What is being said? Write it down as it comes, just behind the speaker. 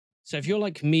So if you're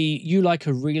like me, you like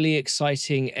a really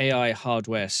exciting AI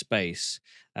hardware space.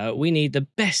 We need the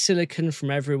best silicon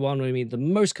from everyone. We need the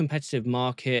most competitive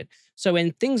market. So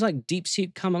when things like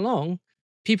DeepSeek come along,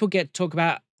 people get to talk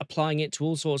about applying it to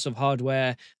all sorts of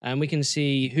hardware, and we can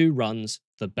see who runs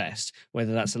the best,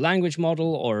 whether that's a language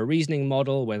model or a reasoning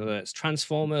model, whether it's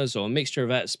transformers or a mixture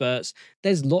of experts.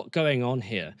 There's a lot going on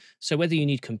here. So whether you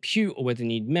need compute or whether you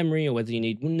need memory or whether you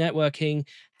need networking,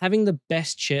 having the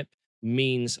best chip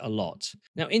means a lot.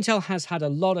 Now, Intel has had a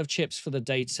lot of chips for the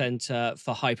data center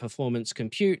for high performance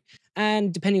compute,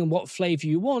 and depending on what flavor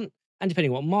you want, and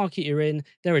depending on what market you're in,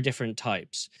 there are different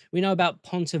types. We know about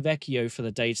Ponte Vecchio for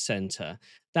the data center.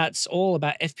 That's all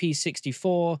about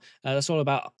FP64. That's all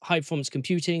about high performance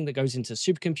computing that goes into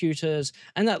supercomputers.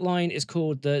 And that line is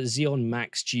called the Xeon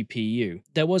Max GPU.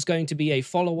 There was going to be a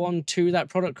follow on to that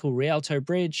product called Rialto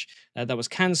Bridge that was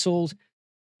cancelled.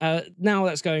 Now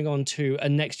that's going on to a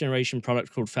next generation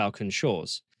product called Falcon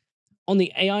Shores. On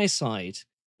the AI side,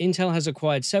 Intel has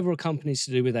acquired several companies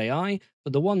to do with AI,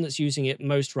 but the one that's using it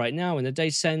most right now in the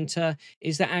data center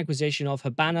is the acquisition of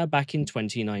Habana back in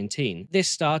 2019. This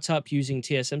startup using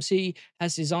TSMC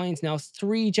has designed now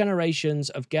 3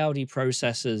 generations of Gaudi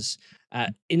processors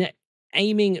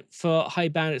aiming for high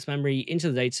bandwidth memory into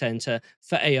the data center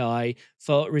for AI,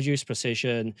 for reduced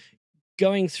precision,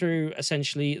 going through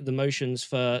essentially the motions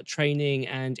for training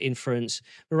and inference.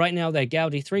 But right now, their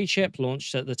Gaudi 3 chip,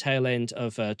 launched at the tail end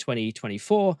of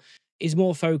 2024, is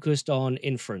more focused on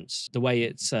inference, the way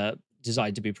it's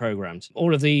designed to be programmed.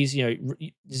 All of these,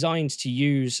 designed to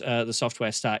use the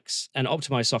software stacks and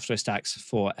optimize software stacks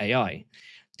for AI.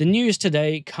 The news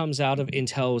today comes out of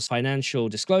Intel's financial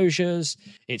disclosures.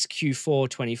 It's Q4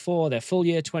 24, their full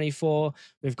year 24.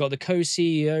 We've got the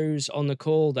co-CEOs on the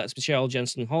call. That's Michelle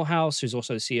Jensen-Holthaus, who's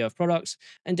also the CEO of products,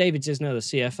 and David Zisner,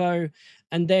 the CFO.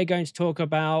 And they're going to talk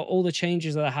about all the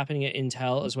changes that are happening at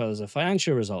Intel, as well as the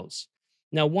financial results.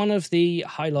 Now, one of the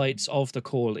highlights of the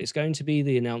call is going to be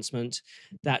the announcement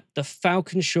that the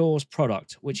Falcon Shores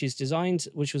product, which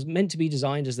was meant to be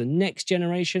designed as the next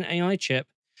generation AI chip,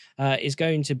 is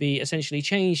going to be essentially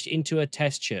changed into a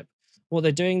test chip. What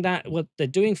they're doing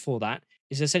for that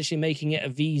is essentially making it a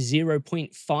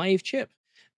V0.5 chip.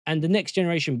 And the next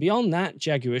generation beyond that,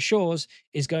 Jaguar Shores,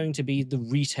 is going to be the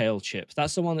retail chip.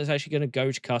 That's the one that's actually going to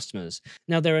go to customers.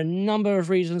 Now, there are a number of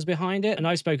reasons behind it, and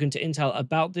I've spoken to Intel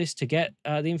about this to get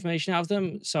the information out of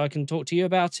them so I can talk to you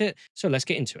about it. So let's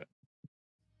get into it.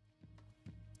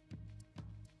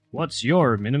 What's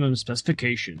your minimum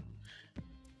specification?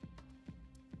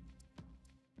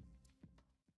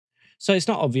 So it's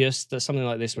not obvious that something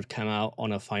like this would come out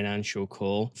on a financial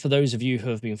call. For those of you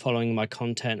who have been following my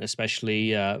content,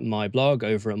 especially my blog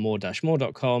over at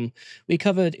more-more.com, we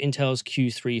covered Intel's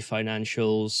Q3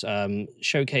 financials,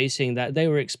 showcasing that they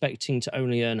were expecting to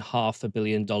only earn $500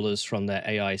 million from their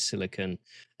AI silicon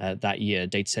that year,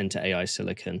 data center AI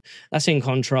silicon. That's in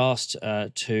contrast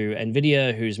to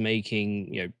NVIDIA, who's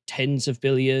making tens of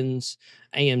billions.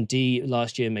 AMD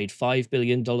last year made $5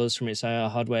 billion from its AI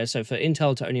hardware. So for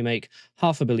Intel to only make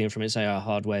 $500 million from its AI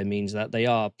hardware means that they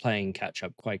are playing catch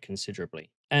up quite considerably.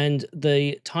 And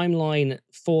the timeline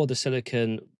for the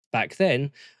silicon back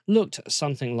then looked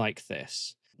something like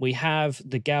this. We have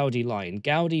the Gaudi line.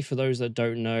 Gaudi, for those that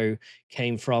don't know,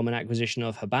 came from an acquisition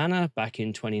of Habana back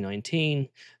in 2019,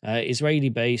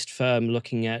 Israeli-based firm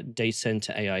looking at data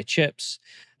center AI chips.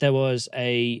 There was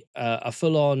a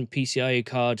full-on PCIe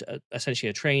card, essentially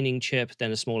a training chip,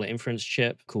 then a smaller inference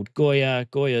chip called Goya.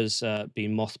 Goya's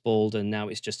been mothballed, and now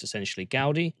it's just essentially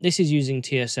Gaudi. This is using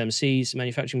TSMC's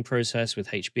manufacturing process with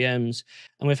HBMs,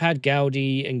 and we've had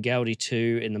Gaudi and Gaudi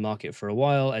 2 in the market for a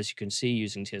while, as you can see,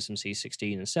 using TSMC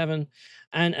 16 and 7.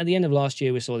 And at the end of last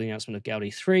year, we saw the announcement of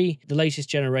Gaudi 3, the latest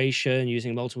generation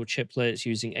using multiple chiplets,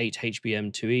 using 8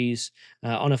 HBM2Es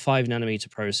on a 5 nanometer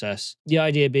process. The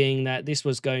idea being that this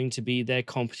was going to be their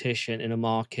competition in a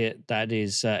market that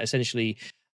is essentially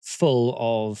full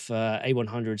of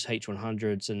A100s,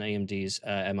 H100s, and AMD's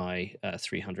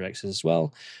MI300Xs as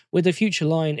well, with the future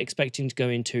line expecting to go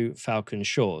into Falcon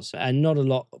Shores. And not a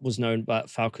lot was known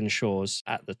about Falcon Shores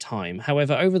at the time.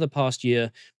 However, over the past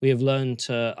year, we have learned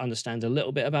to understand a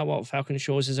little bit about what Falcon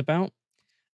Shores is about.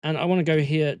 And I want to go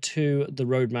here to the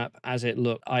roadmap as it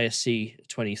looked, ISC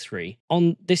 23.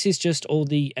 This is just all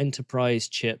the enterprise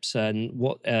chips and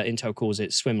what Intel calls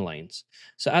it swim lanes.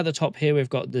 So at the top here, we've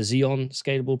got the Xeon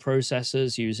scalable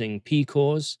processors using P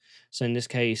cores. So in this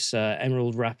case,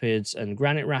 Emerald Rapids and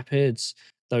Granite Rapids.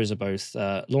 Those are both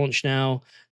launched now.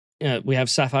 We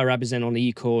have Sapphire Rapids then on the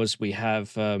E cores. We have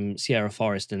Sierra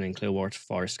Forest and then Clearwater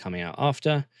Forest coming out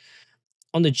after.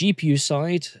 On the GPU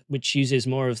side, which uses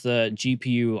more of the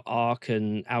GPU Arc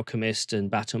and Alchemist and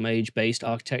Battlemage based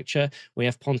architecture, we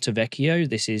have Ponte Vecchio.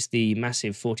 This is the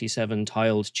massive 47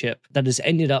 tiled chip that has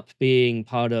ended up being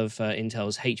part of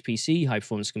Intel's HPC, high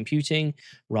performance computing,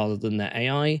 rather than their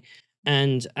AI.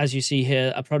 And as you see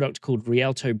here, a product called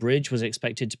Rialto Bridge was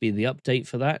expected to be the update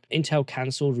for that. Intel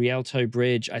cancelled Rialto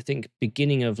Bridge, I think,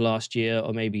 beginning of last year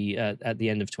or maybe at the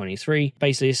end of 23,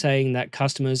 basically saying that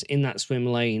customers in that swim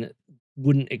lane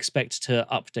wouldn't expect to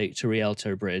update to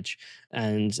Rialto Bridge.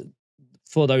 And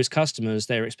for those customers,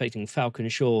 they're expecting Falcon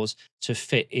Shores to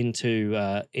fit into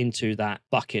that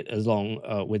bucket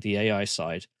along with the AI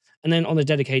side. And then on the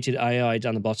dedicated AI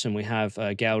down the bottom, we have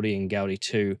Gaudi and Gaudi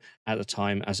 2 at the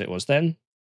time as it was then.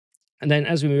 And then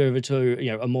as we move over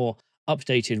to a more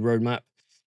updated roadmap,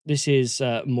 this is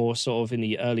more sort of in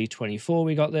the early 24.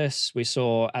 We got this. We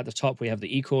saw at the top we have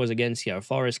the E-cores again, Sierra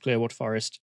Forest, Clearwater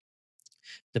Forest,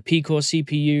 the P-core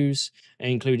CPUs,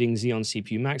 including Xeon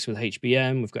CPU Max with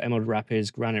HBM. We've got Emerald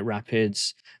Rapids, Granite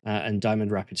Rapids, and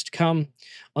Diamond Rapids to come.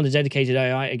 On the dedicated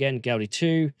AI, again, Gaudi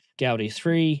 2, Gaudi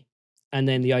 3, and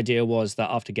then the idea was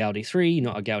that after Gaudi 3,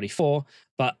 not a Gaudi 4,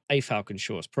 but a Falcon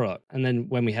Shores product. And then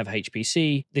when we have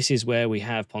HPC, this is where we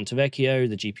have Ponte Vecchio,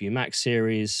 the GPU Max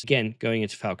series, again, going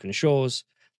into Falcon Shores.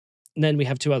 And then we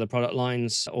have two other product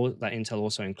lines that Intel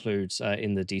also includes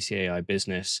in the DCAI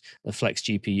business, the Flex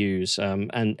GPUs,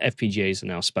 and FPGAs are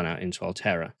now spun out into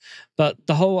Altera. But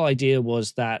the whole idea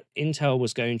was that Intel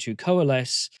was going to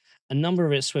coalesce a number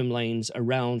of its swim lanes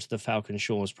around the Falcon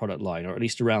Shores product line, or at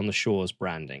least around the Shores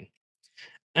branding.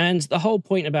 And the whole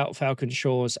point about Falcon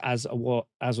Shores, as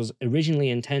was originally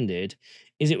intended,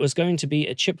 is it was going to be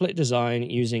a chiplet design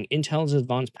using Intel's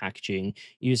advanced packaging,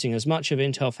 using as much of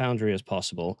Intel Foundry as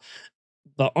possible.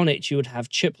 But on it, you would have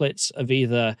chiplets of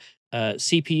either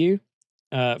CPU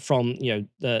from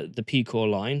the P core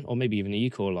line, or maybe even the E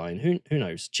core line. Who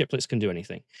knows? Chiplets can do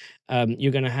anything.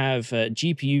 You're going to have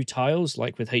GPU tiles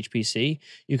like with HPC.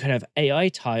 You could have AI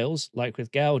tiles like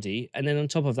with Gaudi, and then on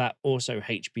top of that, also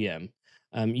HBM.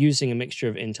 Using a mixture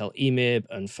of Intel EMIB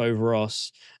and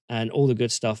Foveros and all the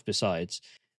good stuff besides.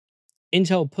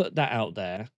 Intel put that out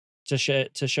there to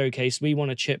showcase we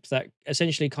want a chip that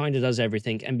essentially kind of does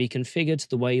everything and be configured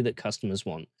the way that customers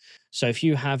want. So if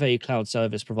you have a cloud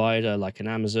service provider like an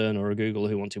Amazon or a Google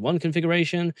who wanted one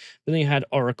configuration, but then you had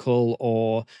Oracle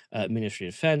or Ministry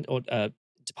of Defense or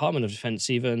Department of Defense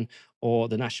even, or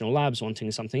the National Labs wanting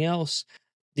something else,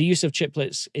 the use of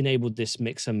chiplets enabled this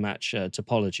mix and match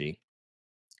topology.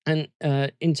 And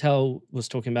Intel was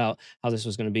talking about how this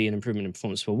was going to be an improvement in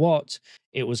performance per watt.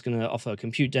 It was going to offer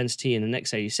compute density in an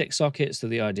x86 socket. So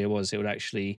the idea was there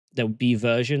would be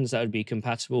versions that would be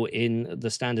compatible in the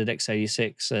standard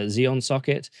x86 Xeon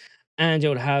socket. And it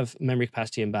would have memory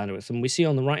capacity and bandwidth. And we see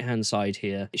on the right-hand side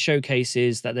here, it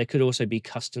showcases that there could also be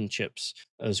custom chips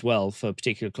as well for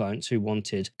particular clients who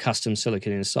wanted custom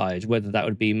silicon inside, whether that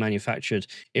would be manufactured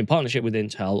in partnership with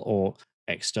Intel or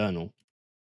external.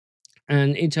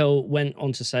 And Intel went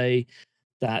on to say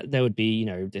that there would be,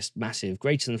 this massive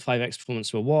greater than 5x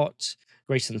performance per watt,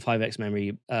 greater than 5x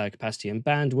memory capacity and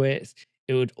bandwidth.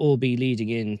 It would all be leading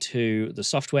into the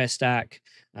software stack,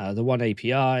 the one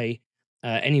API.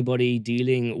 Anybody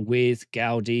dealing with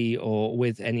Gaudi or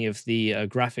with any of the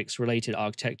graphics related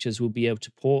architectures will be able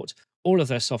to port all of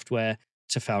their software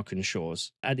to Falcon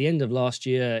Shores. At the end of last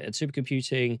year at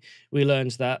Supercomputing, we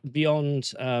learned that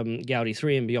beyond Gaudi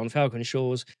 3 and beyond Falcon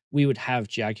Shores, we would have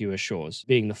Jaguar Shores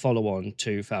being the follow-on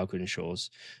to Falcon Shores.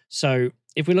 So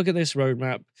if we look at this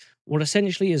roadmap, what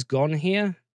essentially is gone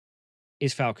here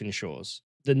is Falcon Shores.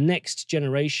 The next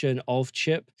generation of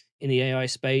chip in the AI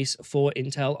space for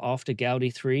Intel after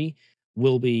Gaudi 3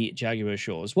 will be Jaguar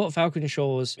Shores. What Falcon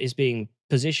Shores is being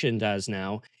positioned as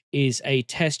now is a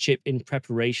test chip in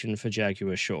preparation for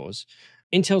Jaguar Shores.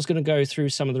 Intel's going to go through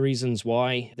some of the reasons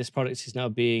why this product is now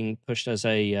being pushed as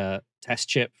a test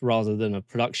chip rather than a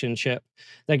production chip.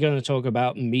 They're going to talk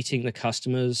about meeting the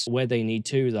customers where they need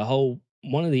to.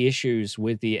 One of the issues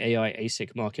with the AI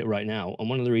ASIC market right now, and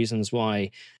one of the reasons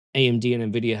why AMD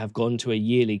and NVIDIA have gone to a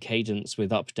yearly cadence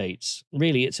with updates.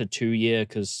 Really, it's a 2-year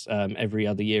because every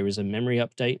other year is a memory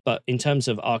update. But in terms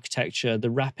of architecture, the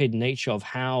rapid nature of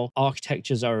how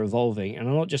architectures are evolving, and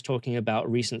I'm not just talking about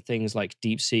recent things like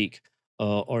DeepSeek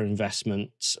or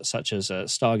investments such as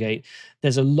Stargate,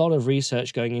 there's a lot of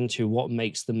research going into what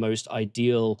makes the most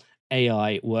ideal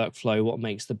AI workflow, what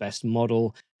makes the best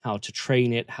model, how to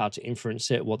train it, how to inference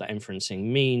it, what that inferencing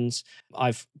means.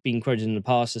 I've been quoted in the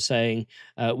past as saying,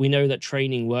 we know that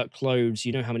training workloads,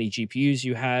 you know how many GPUs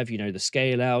you have, you know the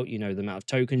scale out, you know the amount of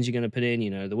tokens you're going to put in, you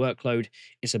know the workload.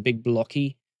 It's a big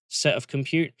blocky set of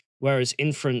compute. whereas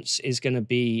inference is going to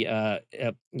be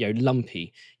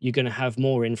lumpy. You're going to have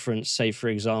more inference, say for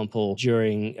example,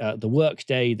 during the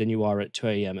workday than you are at 2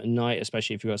 a.m. at night,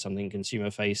 especially if you've got something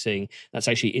consumer facing that's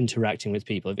actually interacting with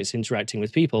people. If it's interacting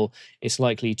with people, it's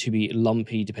likely to be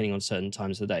lumpy depending on certain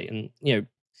times of the day. And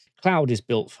cloud is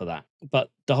built for that.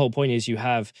 But the whole point is you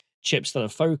have chips that are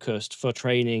focused for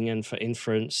training and for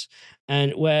inference.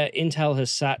 And where Intel has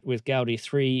sat with Gaudi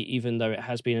 3, even though it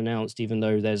has been announced, even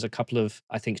though there's a couple of,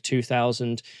 I think,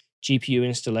 2,000 GPU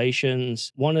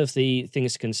installations, one of the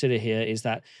things to consider here is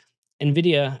that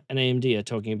NVIDIA and AMD are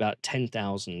talking about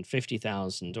 10,000,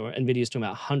 50,000, or NVIDIA is talking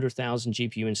about 100,000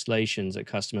 GPU installations at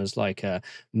customers like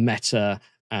Meta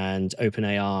and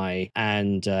OpenAI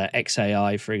and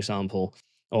XAI, for example,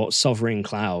 or sovereign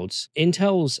clouds.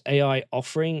 Intel's AI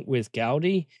offering with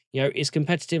Gaudi, is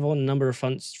competitive on a number of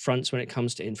fronts when it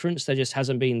comes to inference. There just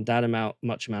hasn't been that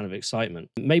much amount of excitement.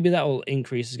 Maybe that will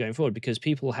increase as going forward because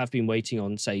people have been waiting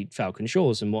on, say, Falcon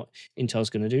Shores and what Intel's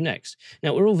going to do next.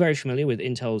 Now, we're all very familiar with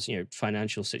Intel's,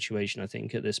 financial situation, I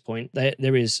think, at this point.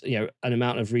 There is, an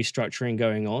amount of restructuring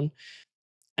going on.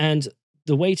 And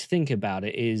the way to think about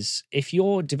it is if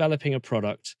you're developing a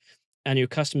product and your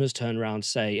customers turn around and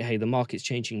say, hey, the market's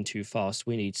changing too fast.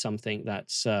 We need something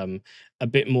that's a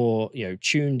bit more,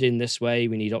 tuned in this way.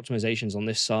 We need optimizations on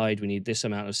this side. We need this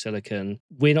amount of silicon.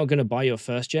 We're not going to buy your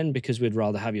first gen because we'd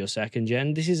rather have your second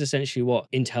gen. This is essentially what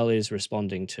Intel is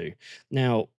responding to.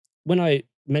 Now, when I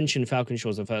mentioned Falcon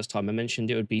Shores the first time, I mentioned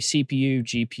it would be CPU,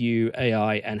 GPU,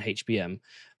 AI, and HBM.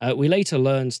 We later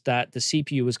learned that the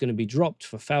CPU was going to be dropped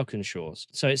for Falcon Shores.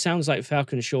 So it sounds like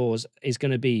Falcon Shores is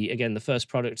going to be, again, the first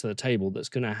product to the table that's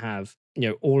going to have,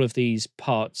 all of these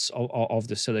parts of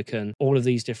the silicon, all of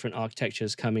these different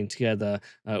architectures coming together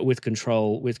with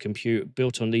control, with compute,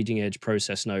 built on leading edge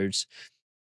process nodes.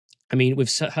 I mean,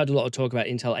 we've heard a lot of talk about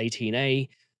Intel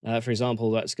 18A. For example,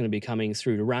 that's going to be coming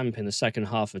through to ramp in the second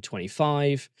half of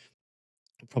 25.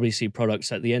 We'll probably see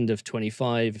products at the end of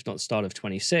 25, if not start of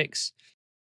 26.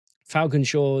 Falcon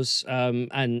Shores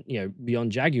and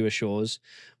beyond Jaguar Shores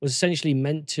was essentially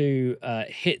meant to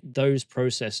hit those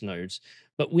process nodes.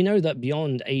 But we know that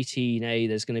beyond 18A,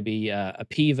 there's going to be a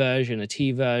P version, a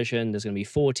T version, there's going to be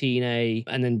 14A,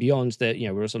 and then beyond that,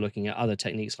 we're also looking at other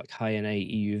techniques like high-NA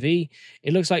EUV.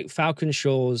 It looks like Falcon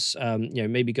Shores,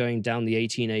 maybe going down the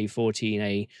 18A,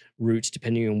 14A route,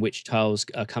 depending on which tiles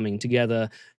are coming together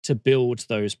to build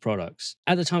those products.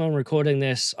 At the time I'm recording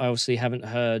this, I obviously haven't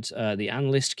heard the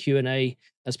analyst Q&A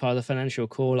as part of the financial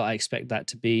call. I expect that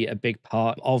to be a big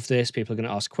part of this. People are going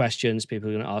to ask questions. People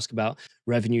are going to ask about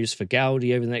revenues for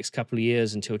Gaudi over the next couple of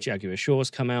years until Jaguar Shores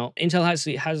come out. Intel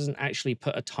hasn't actually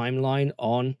put a timeline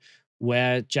on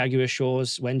when Jaguar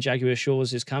Shores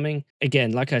is coming.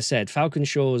 Again, like I said, Falcon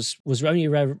Shores was only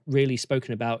really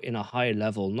spoken about in a higher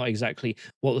level, not exactly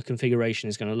what the configuration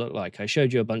is going to look like. I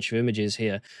showed you a bunch of images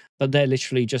here, but they're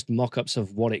literally just mock-ups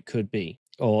of what it could be.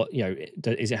 Or,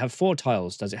 does it have 4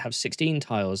 tiles? Does it have 16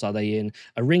 tiles? Are they in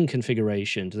a ring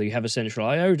configuration? Do you have a central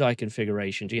I/O die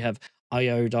configuration? Do you have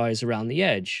I/O dies around the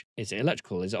edge? Is it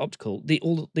electrical? Is it optical?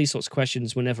 All these sorts of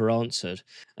questions were never answered.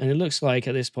 And it looks like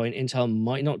at this point, Intel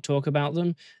might not talk about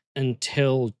them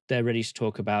until they're ready to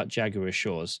talk about Jaguar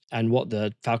Shores and what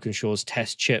the Falcon Shores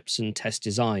test chips and test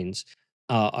designs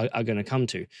are going to come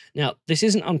to. Now, this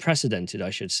isn't unprecedented,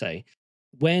 I should say.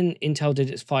 When Intel did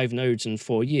its 5 nodes in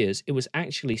 4 years, it was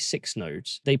actually 6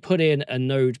 nodes. They put in a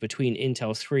node between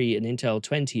Intel 3 and Intel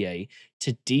 20A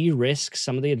to de-risk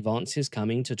some of the advances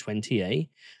coming to 20A.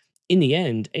 In the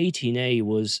end, 18A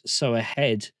was so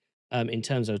ahead in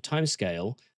terms of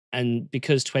timescale, and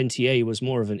because 20A was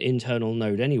more of an internal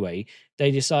node anyway,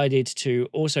 they decided to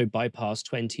also bypass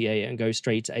 20A and go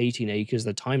straight to 18A because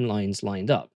the timelines lined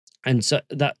up. And so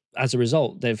that, as a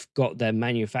result, they've got their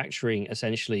manufacturing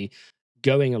essentially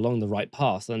going along the right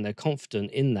path, and they're confident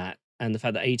in that. And the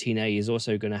fact that 18A is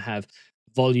also going to have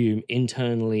volume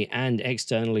internally and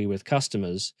externally with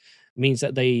customers means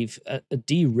that they've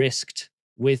de-risked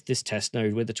with this test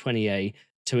node, with the 20A,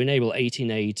 to enable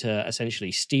 18A to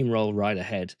essentially steamroll right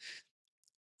ahead.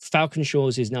 Falcon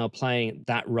Shores is now playing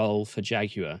that role for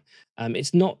Jaguar.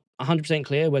 It's not 100%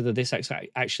 clear whether this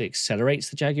actually accelerates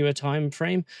the Jaguar time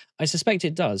frame. I suspect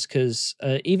it does, because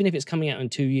even if it's coming out in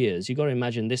 2 years, you've got to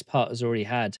imagine this part has already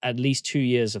had at least 2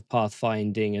 years of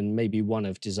pathfinding and maybe 1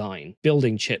 of design.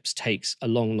 Building chips takes a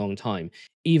long, long time.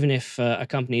 Even if a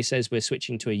company says we're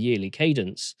switching to a yearly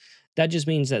cadence, that just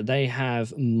means that they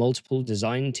have multiple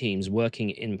design teams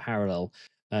working in parallel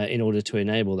in order to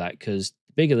enable that, because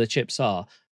the bigger the chips are,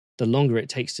 the longer it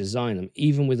takes to design them,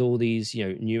 even with all these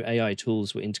new AI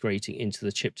tools we're integrating into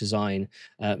the chip design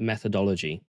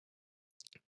methodology.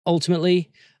 Ultimately,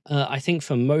 I think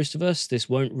for most of us, this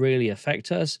won't really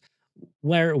affect us.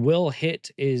 Where it will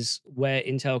hit is where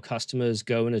Intel customers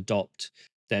go and adopt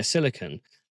their silicon.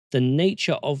 The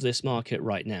nature of this market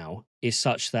right now is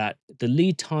such that the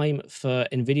lead time for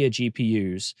NVIDIA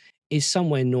GPUs is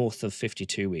somewhere north of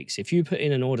 52 weeks. If you put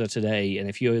in an order today, and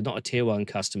if you're not a tier one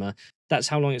customer, that's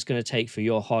how long it's going to take for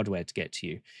your hardware to get to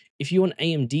you. If you want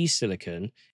AMD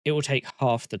silicon, it will take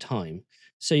half the time.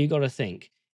 So you got to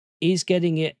think, is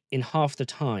getting it in half the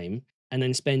time and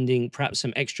then spending perhaps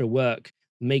some extra work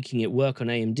making it work on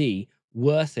AMD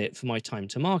worth it for my time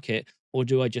to market? Or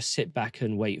do I just sit back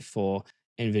and wait for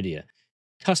NVIDIA?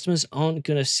 Customers aren't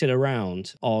going to sit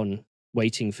around on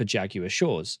waiting for Jaguar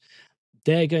Shores.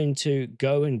 They're going to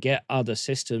go and get other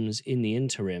systems in the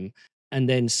interim and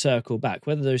then circle back.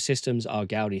 Whether those systems are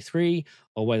Gaudi 3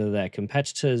 or whether they're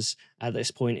competitors, at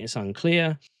this point, it's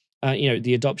unclear.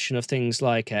 The adoption of things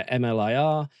like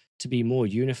MLIR to be more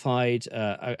unified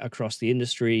across the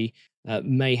industry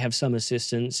may have some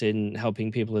assistance in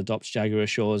helping people adopt Jaguar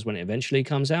Shores when it eventually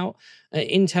comes out.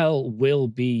 Intel will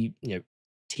be,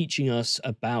 teaching us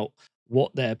about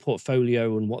what their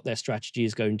portfolio and what their strategy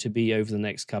is going to be over the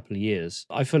next couple of years.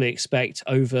 I fully expect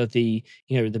over the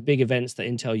big events that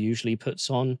Intel usually puts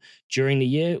on during the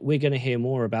year, we're going to hear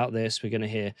more about this. We're going to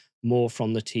hear more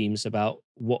from the teams about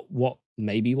what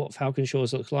Falcon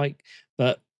Shores looks like,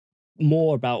 but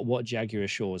more about what Jaguar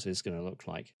Shores is going to look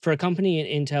like. For a company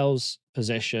in Intel's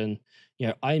position,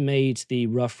 I made the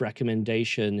rough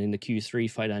recommendation in the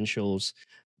Q3 financials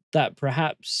that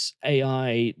perhaps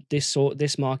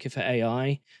this market for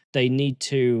AI, they need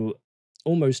to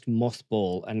almost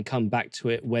mothball and come back to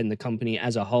it when the company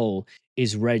as a whole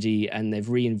is ready and they've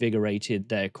reinvigorated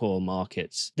their core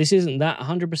markets. This isn't that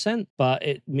 100%, but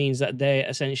it means that they're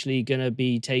essentially going to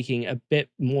be taking a bit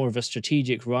more of a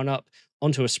strategic run up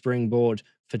onto a springboard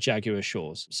for Jaguar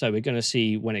Shores. So we're going to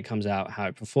see when it comes out how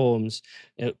it performs.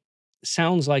 It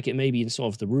sounds like it may be in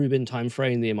sort of the Rubin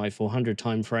timeframe, the MI400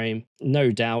 timeframe.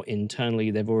 No doubt internally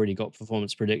they've already got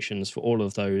performance predictions for all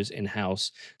of those in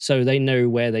house, so they know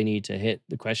where they need to hit.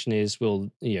 The question is, will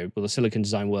the silicon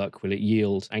design work? Will it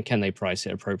yield? And can they price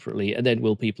it appropriately? And then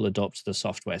will people adopt the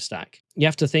software stack? You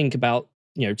have to think about,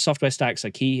 software stacks are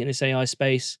key in this AI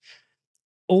space.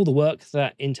 All the work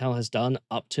that Intel has done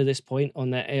up to this point on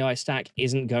their AI stack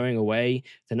isn't going away.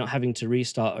 They're not having to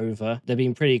restart over. They're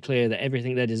being pretty clear that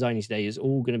everything they're designing today is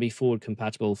all going to be forward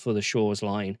compatible for the Shores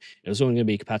line. It was only going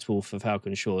to be compatible for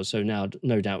Falcon Shores. So now,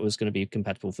 no doubt, it was going to be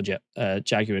compatible for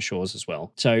Jaguar Shores as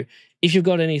well. So if you've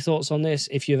got any thoughts on this,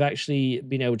 if you've actually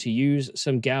been able to use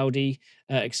some Gaudi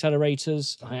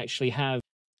accelerators, I actually have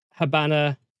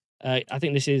Habana. I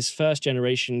think this is first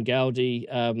generation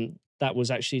Gaudi. That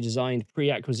was actually designed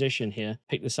pre-acquisition here.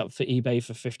 Picked this up for eBay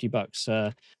for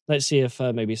 $50. Let's see if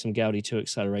maybe some Gaudi 2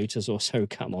 accelerators also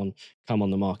come on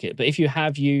the market. But if you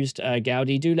have used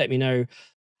Gaudi, do let me know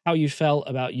how you felt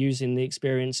about using the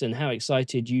experience and how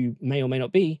excited you may or may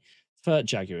not be for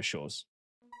Jaguar Shores.